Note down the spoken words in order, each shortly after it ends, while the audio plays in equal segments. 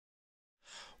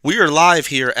We are live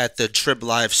here at the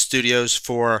TribLIVE studios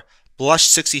for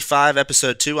Blush65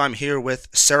 episode 2. I'm here with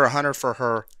Sarah Hunter for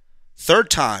her third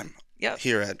time Yep.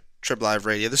 here at TribLIVE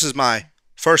Radio. This is my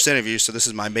first interview, so this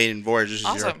is my maiden voyage.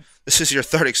 Awesome. This is your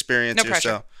third experience No here,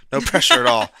 pressure. so no pressure at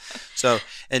all.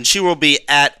 And she will be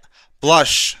at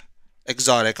Blush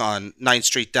Exotic on 9th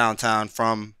Street downtown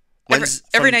from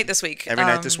Every night this week. Every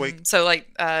night this week? So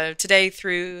today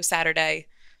through Saturday.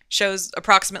 Shows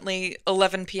approximately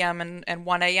 11 p.m. and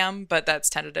 1 a.m., but that's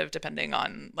tentative depending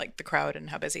on like the crowd and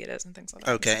how busy it is and things like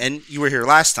that. Okay, and you were here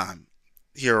last time,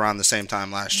 here around the same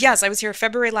time last year. Yes, I was here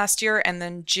February last year and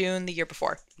then June the year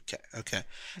before. Okay.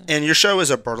 And your show is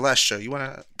a burlesque show. You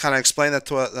want to kind of explain that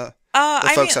to the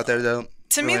folks out there that don't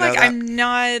To really me, know like, that? I'm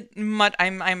not much.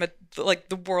 I'm like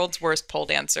the world's worst pole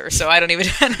dancer, so I don't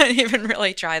even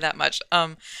really try that much.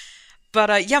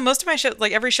 But yeah, most of my shows,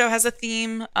 like every show has a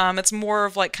theme. It's more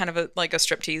of like kind of a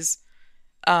striptease.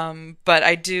 But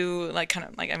I do like kind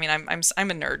of like, I mean, I'm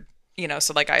a nerd,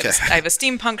 so like I have a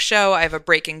steampunk show. I have a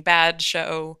Breaking Bad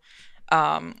show.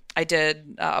 I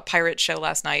did a pirate show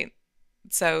last night.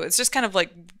 So it's just kind of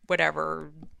like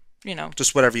whatever,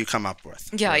 Just whatever you come up with.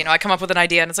 Yeah, I come up with an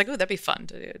idea and it's like, oh, that'd be fun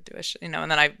to do and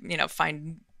then I,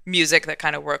 find music that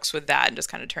kind of works with that and just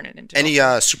kind of turn it into Any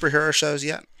superhero shows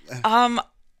yet?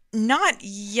 Not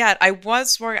yet. I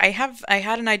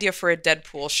had an idea for a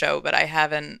Deadpool show, but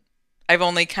I've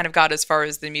only kind of got as far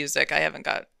as the music. I haven't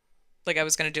got, like, I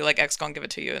was going to do like X Gon Give It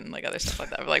To You and like other stuff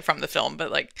like that, like from the film,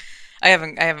 but like I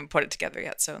haven't put it together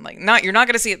yet. So like you're not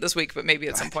going to see it this week, but maybe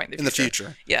at some point in the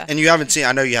future. Yeah. And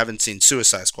I know you haven't seen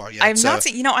Suicide Squad yet. I've not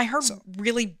seen, I heard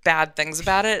really bad things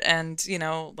about it, and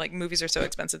like movies are so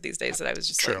expensive these days that I was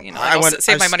just True. like, I'll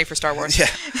save my money for Star Wars. Yeah.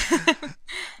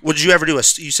 Would you ever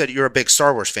you said you're a big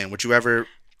Star Wars fan. Would you ever?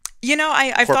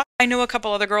 I thought I knew a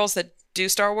couple other girls that do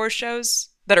Star Wars shows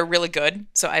that are really good,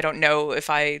 so I don't know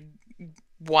if I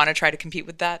want to try to compete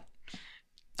with that.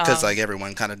 Because like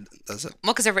everyone kind of does it.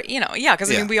 Well, because I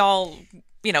mean, we all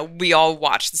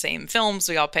watch the same films.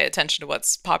 We all pay attention to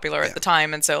what's popular at the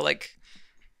time, and so like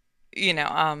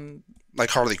like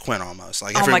Harley Quinn almost.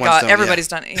 Like oh my god, everybody's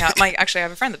done it. Yeah, actually, I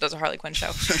have a friend that does a Harley Quinn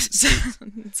show.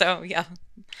 So yeah.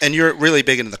 And you're really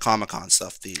big into the Comic-Con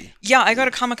stuff. Yeah, I go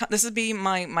to Comic-Con. This would be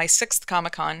my 6th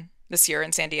Comic-Con this year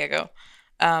in San Diego.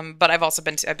 But I've also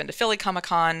been to Philly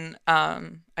Comic-Con.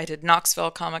 I did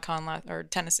Knoxville Comic-Con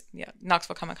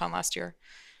Knoxville Comic-Con last year.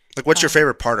 Like, what's your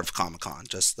favorite part of Comic-Con?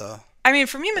 I mean,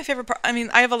 for me, my favorite part. I mean,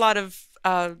 I have a lot of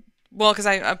because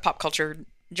I'm a pop culture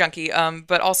junkie.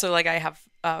 But also like I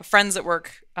have friends that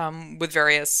work with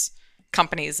various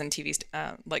companies and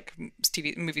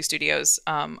TV movie studios.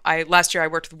 Last year I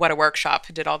worked with What a Workshop,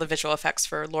 who did all the visual effects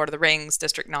for Lord of the Rings,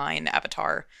 District 9,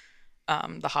 Avatar,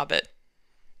 The Hobbit.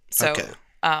 So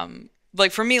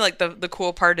like for me, like the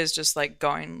cool part is just like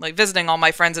going, like visiting all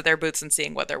my friends at their booths and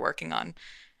seeing what they're working on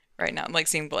right now, like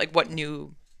seeing like what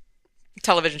new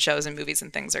television shows and movies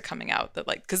and things are coming out that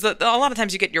like, because a lot of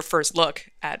times you get your first look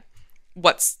at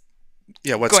what's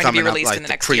going to be released up, like in the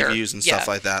the next year. previews and stuff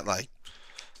like that.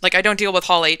 Like I don't deal with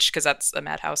Hall H because that's a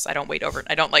madhouse. I don't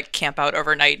like camp out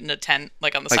overnight in a tent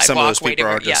like on the sidewalk. Some of those people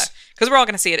are yeah, because we're all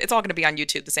going to see it. It's all going to be on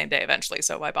YouTube the same day eventually.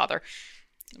 So why bother?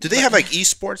 Do they have like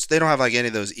esports? They don't have like any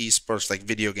of those esports like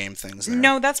video game things there.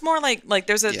 No, that's more like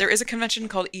there is a convention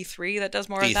called E3 that does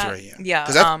more of that. E3,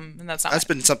 yeah. And that's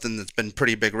been something that's been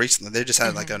pretty big recently. They just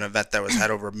had like an event that had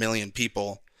over 1 million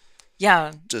people.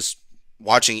 Yeah. Just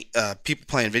watching people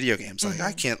playing video games. Like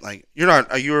I can't like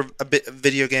are you a bit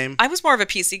video game? I was more of a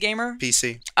PC gamer.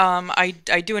 PC.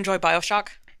 I do enjoy BioShock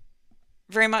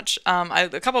very much. A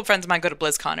couple of friends of mine go to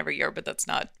BlizzCon every year, but that's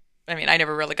not. I mean, I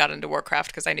never really got into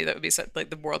Warcraft because I knew that would be like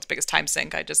the world's biggest time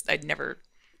sink. I'd never.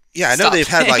 Yeah, I know they've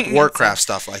had like Warcraft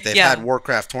stuff. Like they've Yeah. had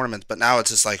Warcraft tournaments, but now it's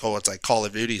just like it's like Call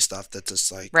of Duty stuff that's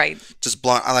just like just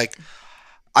blunt.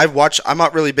 I'm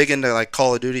not really big into like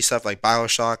Call of Duty stuff like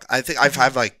BioShock. I think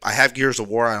I have Gears of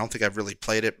War. I don't think I've really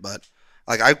played it, but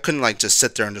like I couldn't like just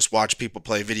sit there and just watch people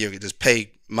play video games. Just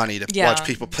pay money to watch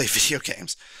people play video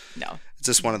games. No. It's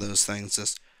just one of those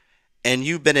things. And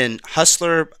you've been in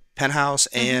Hustler, Penthouse,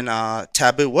 and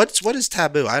Taboo. What is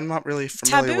Taboo? I'm not really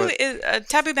familiar with. Taboo is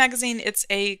Taboo magazine. It's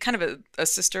a kind of a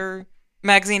sister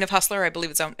magazine of Hustler. I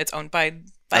believe it's owned by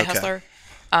Hustler.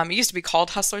 It used to be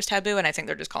called Hustler's Taboo, and I think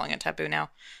they're just calling it Taboo now.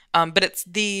 But it's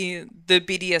the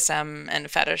BDSM and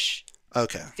fetish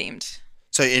themed.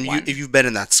 So you've been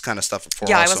in that kind of stuff before.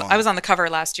 Yeah, I was on the cover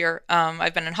last year.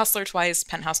 I've been in Hustler twice,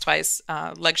 Penthouse twice,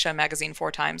 Leg Show magazine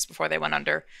 4 times before they went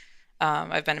under.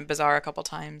 I've been in Bazaar a couple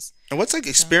times. And what's like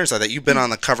experience like that? You've been on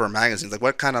the cover of magazines. Like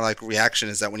what kind of like reaction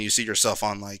is that when you see yourself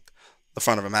on like the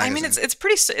front of a magazine? I mean, it's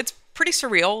pretty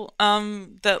surreal.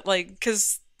 That like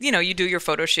because you do your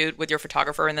photo shoot with your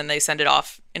photographer, and then they send it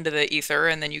off into the ether,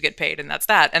 and then you get paid, and that's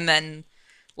that. And then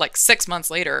like 6 months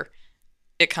later,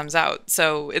 it comes out.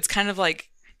 So it's kind of like,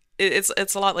 it's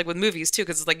a lot like with movies too,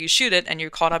 because it's like you shoot it and you're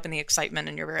caught up in the excitement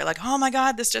and you're very like, oh my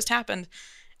God, this just happened.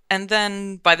 And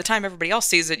then by the time everybody else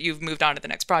sees it, you've moved on to the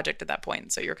next project at that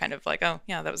point. So you're kind of like, oh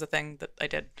yeah, that was a thing that I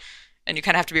did. And you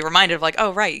kind of have to be reminded of like,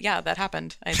 oh, right, yeah, that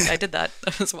happened. I did that.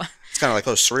 As well. It's kind of like,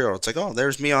 surreal. It's like, oh,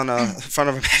 there's me on front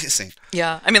of a magazine.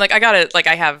 Yeah. I mean, like, I got it. Like,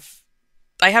 I have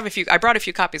I brought a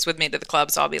few copies with me to the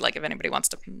club. So I'll be like, if anybody wants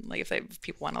to, like, if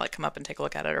people want to like come up and take a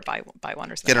look at it or buy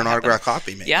one or something. Get an autographed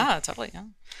copy, maybe. Yeah, totally. Yeah.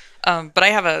 But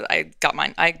I got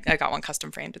mine. I got one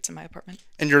custom framed. It's in my apartment.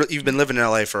 And you've been living in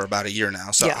LA for about a year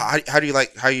now. So yeah. how do you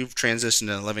how you've transitioned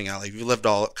into living in LA? You lived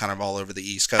all over the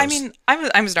East Coast. I mean,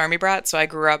 I was an Army brat, so I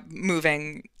grew up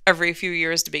moving every few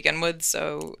years to begin with.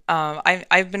 So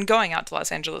I've been going out to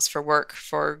Los Angeles for work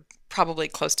for probably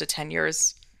close to 10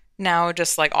 years now,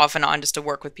 just like off and on, just to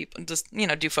work with people, just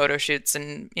do photo shoots,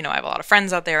 and I have a lot of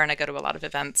friends out there, and I go to a lot of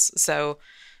events. So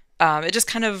it just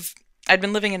kind of. I'd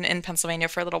been living in Pennsylvania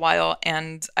for a little while,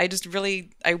 and I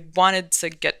wanted to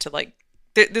get to like,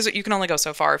 you can only go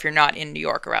so far if you're not in New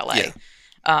York or LA. Yeah.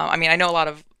 I mean, I know a lot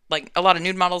of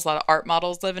nude models, a lot of art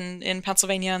models live in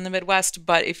Pennsylvania and the Midwest,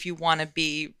 but if you want to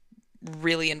be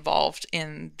really involved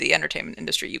in the entertainment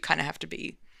industry, you kind of have to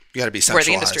be. You got to be centralized.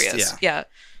 Where the industry is. Yeah.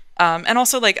 And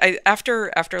also like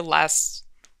after last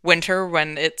winter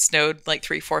when it snowed like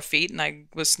 3-4 feet and I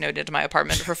was snowed into my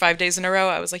apartment for 5 days in a row,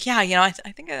 I was like, yeah, I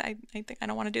think I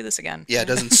don't want to do this again. Yeah, it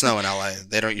doesn't snow in LA.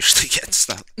 They don't usually get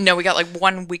snow. No, we got like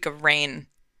 1 week of rain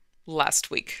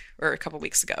last week or a couple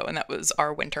weeks ago, and that was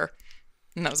our winter.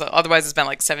 And that was otherwise it's been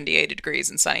like 70, 80 degrees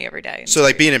and sunny every day. So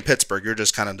like being in Pittsburgh, you're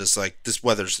just kind of just like this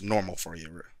weather's normal for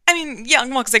you. I mean, yeah,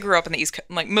 well, because I grew up in the East,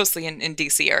 like mostly in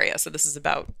DC area, so this is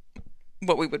about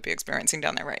what we would be experiencing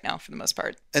down there right now for the most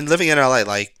part. And living in LA,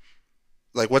 like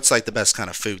what's like the best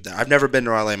kind of food there? I've never been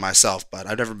to LA myself, but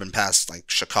I've never been past like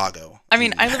Chicago. I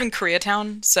mean, I live in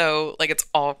Koreatown, so like it's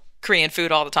all Korean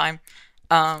food all the time.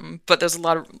 But there's a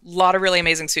lot of really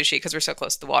amazing sushi because we're so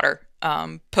close to the water.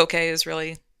 Poke is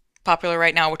really popular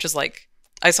right now, which is like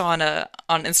I saw on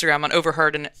Instagram on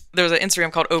Overheard, and there's an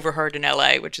Instagram called Overheard in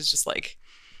LA, which is just like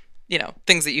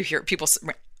things that you hear people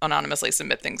anonymously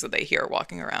submit things that they hear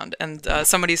walking around. And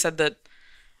somebody said that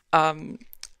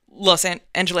Los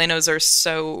Angelenos are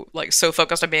so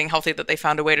focused on being healthy that they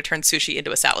found a way to turn sushi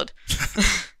into a salad.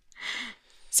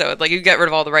 So like you get rid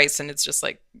of all the rice and it's just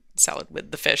like salad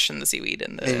with the fish and the seaweed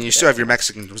and you still have your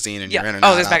Mexican cuisine and you're in and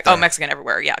out. There's Mexican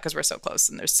everywhere, yeah, because we're so close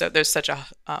and there's such a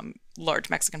large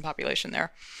Mexican population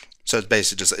there. So it's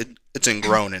basically just it's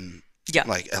ingrown in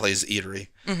like LA's eatery.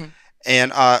 Mm-hmm.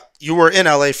 And you were in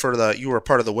LA you were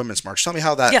part of the Women's March. Tell me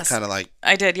how that kind of like.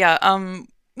 I did, yeah.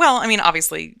 Well, I mean,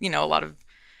 obviously, a lot of.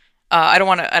 I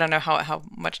don't know how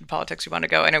much in politics you want to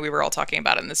go. I know we were all talking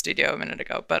about it in the studio a minute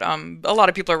ago, but a lot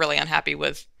of people are really unhappy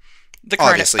with the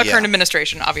current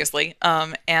administration, obviously.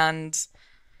 And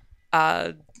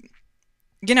it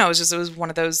was one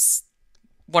of those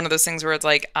things where it's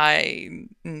like we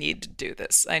need to do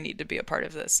this. I need to be a part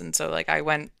of this. And so like I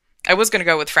was going to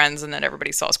go with friends, and then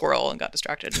everybody saw a squirrel and got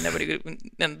distracted,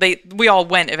 and we all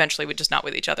went eventually, but just not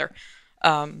with each other.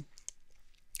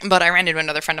 But I ran into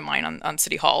another friend of mine on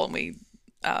City Hall, and we,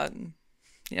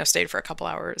 stayed for a couple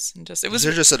hours, and was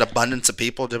there just an abundance of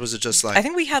people? Was it just like? I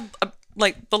think we had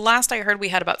the last I heard, we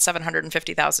had about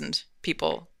 750,000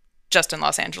 people just in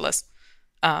Los Angeles,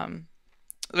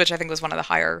 which I think was one of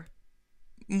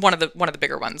the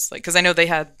bigger ones. Like, because I know they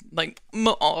had like a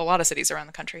lot of cities around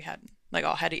the country had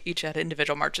each had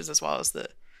individual marches as well as the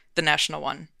national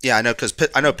one. Yeah, I know because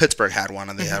I know Pittsburgh had one,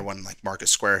 and they had one like Market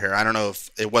Square here. I don't know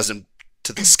if it wasn't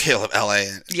to the scale of LA,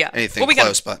 anything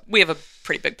close, but we have a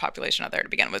pretty big population out there to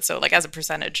begin with. So like as a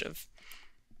percentage of,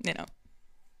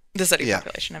 the city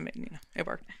population, I mean, it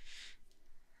worked.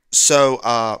 So,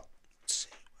 let's see.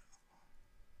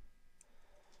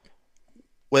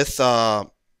 With the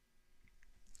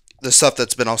stuff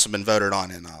that's also been voted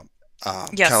on in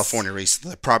California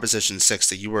recently, Proposition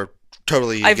 60, you were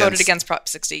totally. I voted against Prop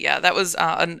 60. Yeah, that was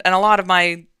and a lot of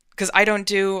my. Because I don't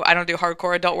do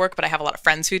hardcore adult work, but I have a lot of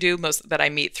friends who do, most that I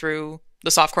meet through the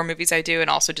softcore movies I do, and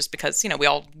also just because we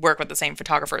all work with the same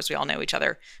photographers, we all know each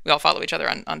other, we all follow each other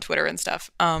on Twitter and stuff.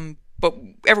 But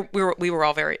we were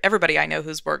all everybody I know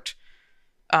who's worked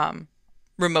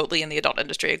remotely in the adult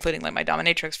industry, including like my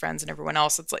dominatrix friends and everyone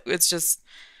else. It's just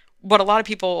what a lot of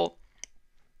people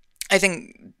I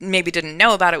think maybe didn't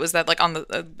know about it was that like on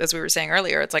the as we were saying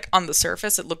earlier, it's like on the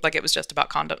surface it looked like it was just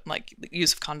about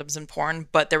use of condoms in porn,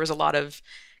 but there was a lot of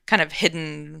kind of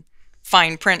hidden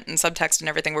fine print and subtext and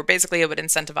everything, where basically it would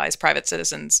incentivize private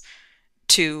citizens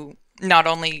to not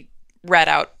only rat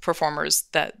out performers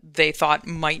that they thought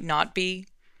might not be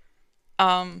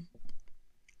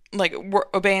like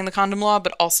obeying the condom law,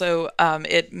 but also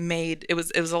it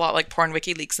was a lot like porn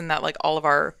WikiLeaks in that like all of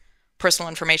our personal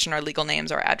information, our legal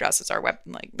names, our addresses, our web,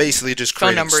 like basically just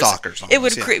phone numbers, stalkers. Almost, it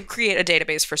would create a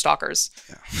database for stalkers,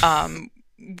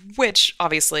 which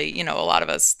obviously, you know, a lot of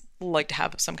us like to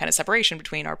have some kind of separation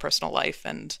between our personal life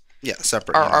and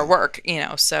separate our work, you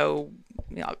know. So,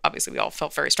 you know, obviously we all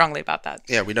felt very strongly about that.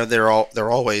 Yeah, we know there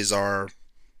always are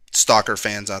stalker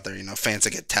fans out there, you know, fans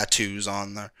that get tattoos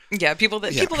on their people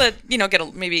that you know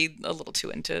get maybe a little too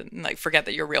into, like, forget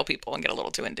that you're real people and get a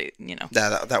little too into, you know,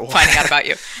 that finding out about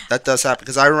you. That does happen,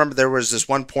 because I remember there was this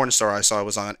one porn star I saw, it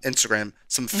was on Instagram,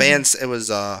 some fans, it was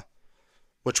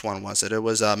which one was it? It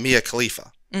was Mia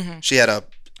Khalifa. She had a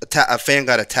fan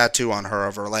got a tattoo on her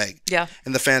of her leg,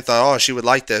 and the fan thought, oh, she would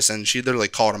like this, and she literally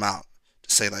called him out.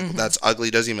 Say like, well, that's ugly,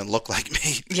 doesn't even look like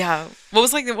me.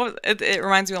 It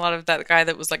reminds me a lot of that guy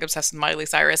that was like obsessed with Miley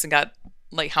Cyrus and got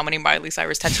like how many Miley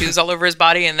Cyrus tattoos all over his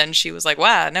body, and then she was like,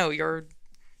 wow, no,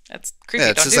 that's creepy.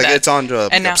 It's just like that. It's on to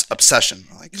obsession.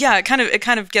 Like, it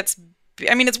kind of gets,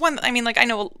 I mean, like I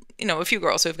know, you know, a few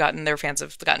girls their fans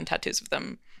have gotten tattoos of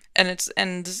them, and it's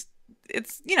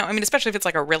you know, I mean, especially if it's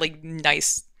like a really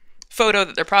nice photo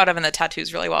that they're proud of and the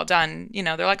tattoo's really well done, you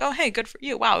know, they're like, oh, hey, good for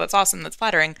you, wow, that's awesome, that's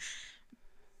flattering.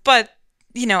 But,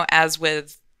 you know, as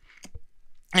with,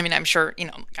 I mean, I'm sure, you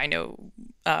know, I know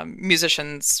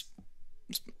musicians,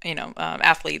 you know,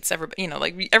 athletes, everybody, you know,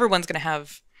 like everyone's going to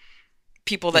have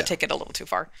people that take it a little too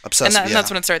far. Obsessive, and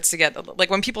that's when it starts to get, like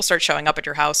when people start showing up at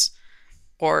your house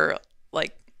or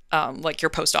like your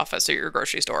post office or your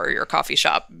grocery store or your coffee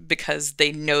shop because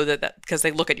they know because they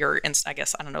look at your,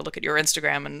 look at your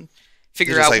Instagram and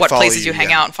figure out like what places you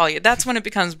hang out and follow you. That's when it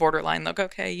becomes borderline. Like,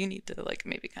 okay, you need to like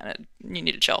maybe you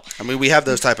need to chill. I mean, we have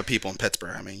those type of people in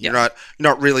Pittsburgh. I mean, you're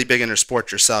not really big into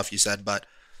sports yourself, you said, but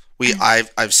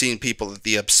I've seen people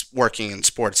that working in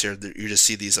sports here. You just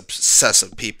see these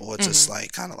obsessive people. It's just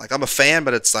like kind of like, I'm a fan,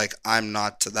 but it's like I'm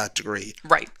not to that degree.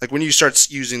 Right. Like when you start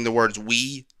using the words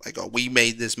 "we," like, oh, we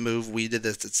made this move, we did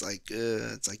this. It's like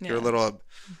you're a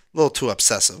little too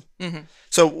obsessive.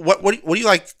 So what do you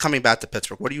like coming back to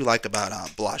Pittsburgh? What do you like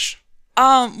about Blush?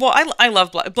 Well, I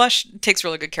love Blush. Blush takes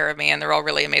really good care of me, and they're all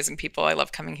really amazing people. I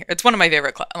love coming here. It's one of my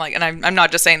favorite clubs. Like, and I'm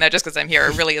not just saying that just because I'm here.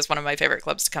 It really is one of my favorite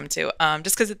clubs to come to.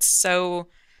 Just because it's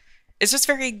just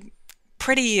very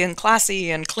pretty and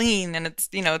classy and clean, and it's,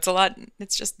 you know,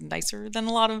 it's just nicer than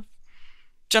a lot of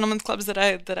gentlemen's clubs that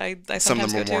I sometimes some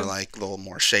of them are more like a little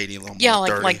more shady, a little more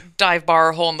dirty. like dive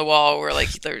bar, hole in the wall, where like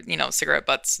they're, you know, cigarette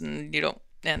butts, and you don't.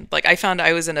 And like I found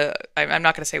I was in I'm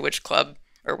not going to say which club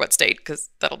or what state, because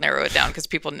that'll narrow it down, because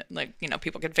people, like, you know,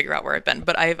 people can figure out where I've been.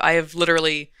 But I have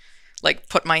literally like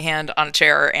put my hand on a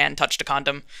chair and touched a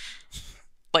condom,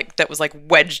 like that was like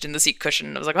wedged in the seat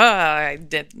cushion. I was like, I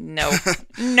did nope.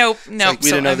 Like,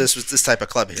 we didn't know this was this type of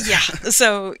club here. Yeah.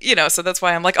 So, you know, so that's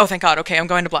why I'm like, oh, thank God. Okay, I'm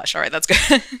going to Blush. All right, that's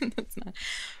good. That's not.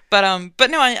 But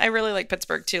no, I really like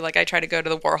Pittsburgh too. Like I try to go to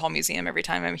the Warhol Museum every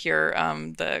time I'm here.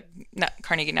 The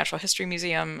Carnegie Natural History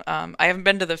Museum. I haven't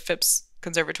been to the Phipps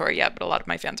Conservatory yet, but a lot of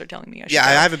my fans are telling me I should. Yeah,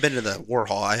 I haven't been to the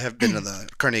Warhol. I have been to the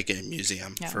Carnegie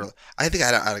Museum. I think I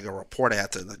had a report. I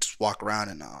had to just walk around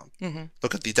and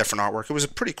look at the different artwork. It was a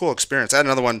pretty cool experience. I had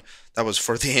another one that was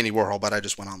for the Andy Warhol, but I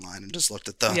just went online and just looked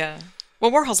at the. Yeah.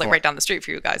 Well, Warhol's like right down the street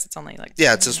for you guys. It's only like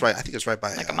it's just right. I think it's right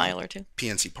by like a mile or two.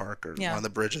 PNC Park or one of the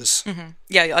bridges.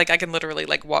 Yeah, like I can literally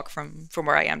like walk from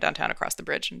where I am downtown across the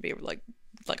bridge and be like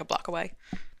a block away.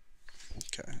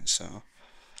 Okay, so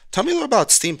tell me a little about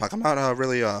steampunk. I'm not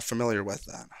really familiar with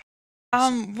that.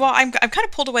 Well, I'm kind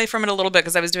of pulled away from it a little bit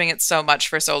because I was doing it so much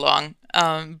for so long.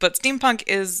 But steampunk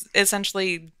is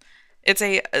essentially it's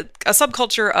a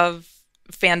subculture of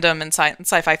fandom and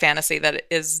sci-fi fantasy that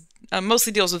is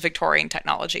mostly deals with Victorian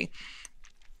technology.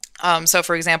 So,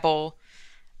 for example,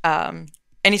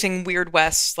 anything Weird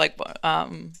West, like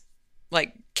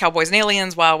Cowboys and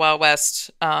Aliens, Wild Wild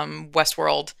West,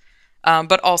 Westworld,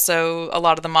 but also a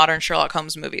lot of the modern Sherlock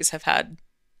Holmes movies have had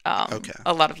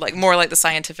a lot of like more like the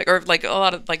scientific, or like a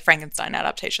lot of like Frankenstein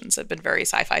adaptations have been very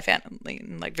sci-fi family,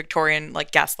 like Victorian,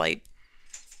 like Gaslight.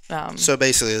 So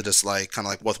basically, they're just like kind of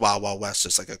like with Wild Wild West,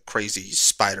 just like a crazy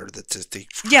spider that's just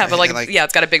but like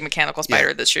it's got a big mechanical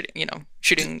spider that's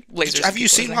shooting lasers. Have you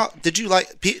seen? Did you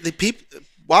like the people?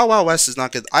 Wild Wild West is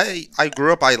not good. I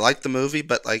grew up. I liked the movie,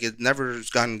 but like it never has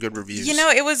gotten good reviews. You know,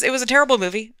 it was a terrible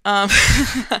movie.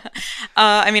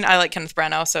 I mean, I like Kenneth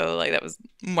Branagh, so like that was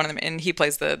one of them, and he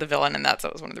plays the villain, and that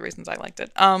was one of the reasons I liked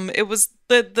it. It was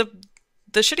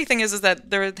the shitty thing is that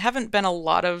there haven't been a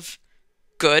lot of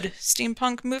good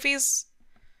steampunk movies.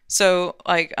 So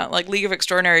like League of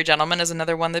Extraordinary Gentlemen is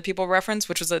another one that people reference,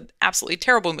 which was an absolutely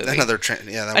terrible movie. Another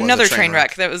train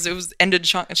wreck. It was ended.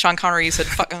 Sean Connery said,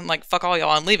 "Fuck all y'all,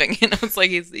 I'm leaving." It's like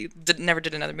he never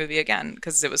did another movie again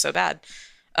because it was so bad.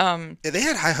 They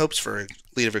had high hopes for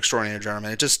League of Extraordinary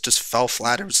Gentlemen. It just fell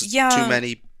flat. It was too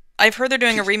many. I've heard they're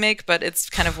doing a remake, but it's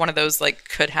kind of one of those like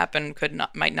could happen,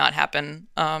 might not happen.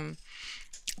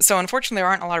 So unfortunately, there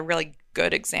aren't a lot of really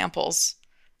good examples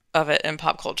of it in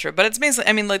pop culture, but it's basically,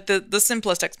 I mean, like the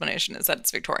simplest explanation is that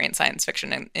it's Victorian science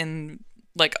fiction in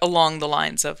like along the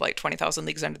lines of like 20,000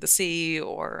 Leagues Under the Sea,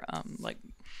 or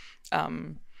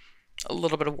a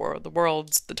little bit of War of the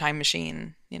Worlds, The Time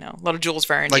Machine, a lot of Jules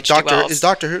Verne. Like Doctor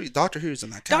Who's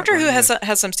in that category. Doctor Who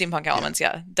has some steampunk elements,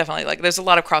 yeah, definitely. Like there's a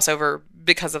lot of crossover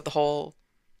because of the whole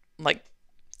like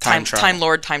time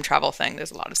lord time travel thing.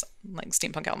 There's a lot of like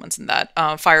steampunk elements in that.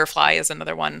 Firefly is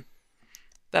another one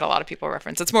that a lot of people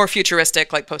reference. It's more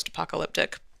futuristic, like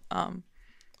post-apocalyptic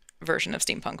version of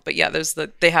steampunk. But yeah,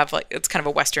 they have like, it's kind of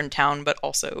a Western town, but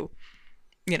also,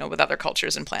 with other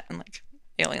cultures and like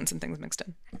aliens and things mixed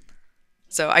in.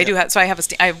 So I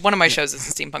have one of my shows is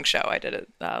a steampunk show. I did it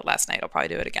last night. I'll probably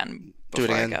do it again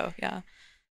before I go. Yeah.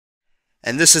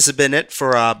 And this has been it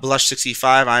for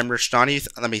Blush65. I'm Rich Donahue.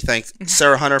 Let me thank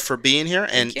Sarah Hunter for being here.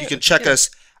 And you can check us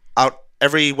out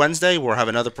every Wednesday. We'll have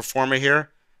another performer here.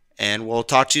 And we'll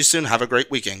talk to you soon. Have a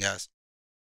great weekend, guys.